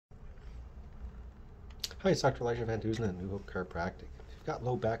Hi, it's Dr. Elijah Van Dusen at New Hope Chiropractic. If you've got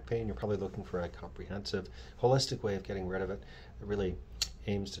low back pain, you're probably looking for a comprehensive, holistic way of getting rid of it that really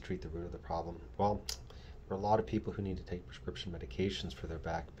aims to treat the root of the problem. Well, there are a lot of people who need to take prescription medications for their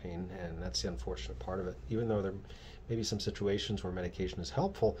back pain, and that's the unfortunate part of it. Even though there may be some situations where medication is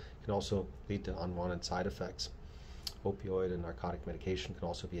helpful, it can also lead to unwanted side effects. Opioid and narcotic medication can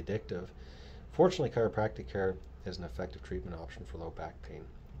also be addictive. Fortunately, chiropractic care is an effective treatment option for low back pain.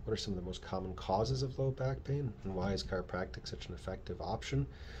 What are some of the most common causes of low back pain, and why is chiropractic such an effective option?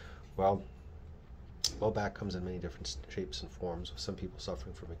 Well, low back comes in many different shapes and forms, with some people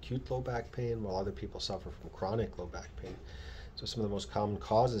suffering from acute low back pain, while other people suffer from chronic low back pain. So some of the most common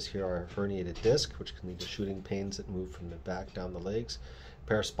causes here are herniated disc, which can lead to shooting pains that move from the back down the legs,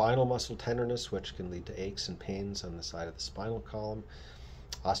 paraspinal muscle tenderness, which can lead to aches and pains on the side of the spinal column,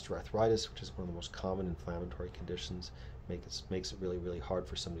 osteoarthritis, which is one of the most common inflammatory conditions, makes it really, really hard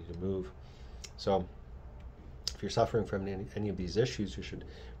for somebody to move. So if you're suffering from any of these issues, you should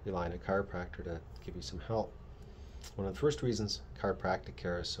rely on a chiropractor to give you some help. One of the first reasons chiropractic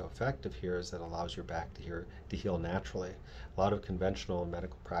care is so effective here is that it allows your back to heal naturally. A lot of conventional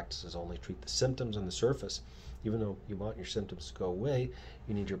medical practices only treat the symptoms on the surface. Even though you want your symptoms to go away,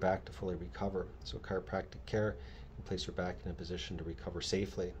 you need your back to fully recover. So chiropractic care can place your back in a position to recover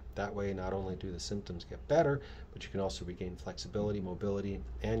safely. That way, not only do the symptoms get better, but you can also regain flexibility, mobility,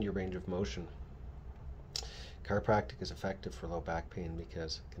 and your range of motion. Chiropractic is effective for low back pain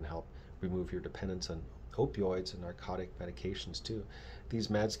because it can help remove your dependence on opioids and narcotic medications too. These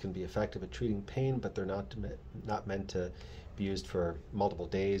meds can be effective at treating pain, but they're not meant to be used for multiple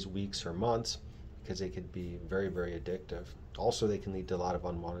days, weeks, or months, because they could be very, very addictive. Also, they can lead to a lot of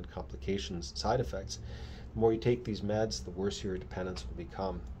unwanted complications, side effects. The more you take these meds, the worse your dependence will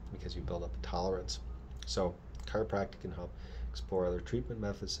become because you build up a tolerance. So chiropractic can help explore other treatment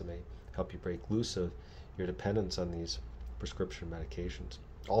methods that may help you break loose of your dependence on these prescription medications.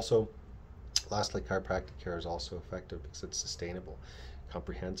 Also, lastly, chiropractic care is also effective because it's sustainable,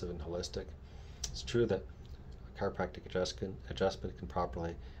 comprehensive, and holistic. It's true that chiropractic adjustment can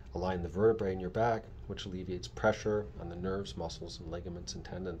properly align the vertebrae in your back, which alleviates pressure on the nerves, muscles, and ligaments and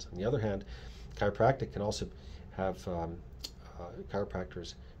tendons. On the other hand, chiropractic can also have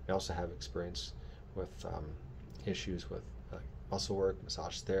chiropractors may also have experience with issues with muscle work,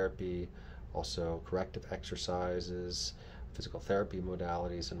 massage therapy, also corrective exercises, physical therapy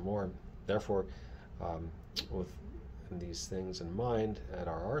modalities, and more. Therefore, with these things in mind, in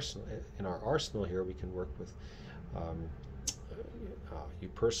our arsenal here, we can work with you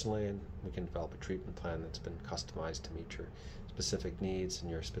personally, and we can develop a treatment plan that's been customized to meet your specific needs and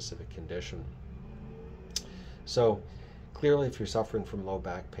your specific condition. So, clearly, if you're suffering from low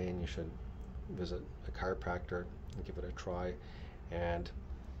back pain, you should visit a chiropractor and give it a try. And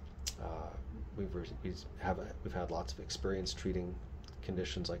we've had lots of experience treating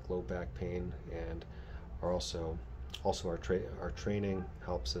conditions like low back pain, and are also our training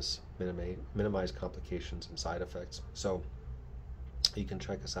helps us minimize complications and side effects. So you can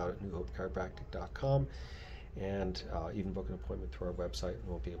check us out at newhopechiropractic.com, and even book an appointment through our website, and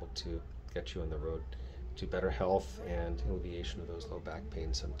we'll be able to get you on the road to better health and alleviation of those low back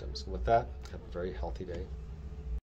pain symptoms. And with that, have a very healthy day.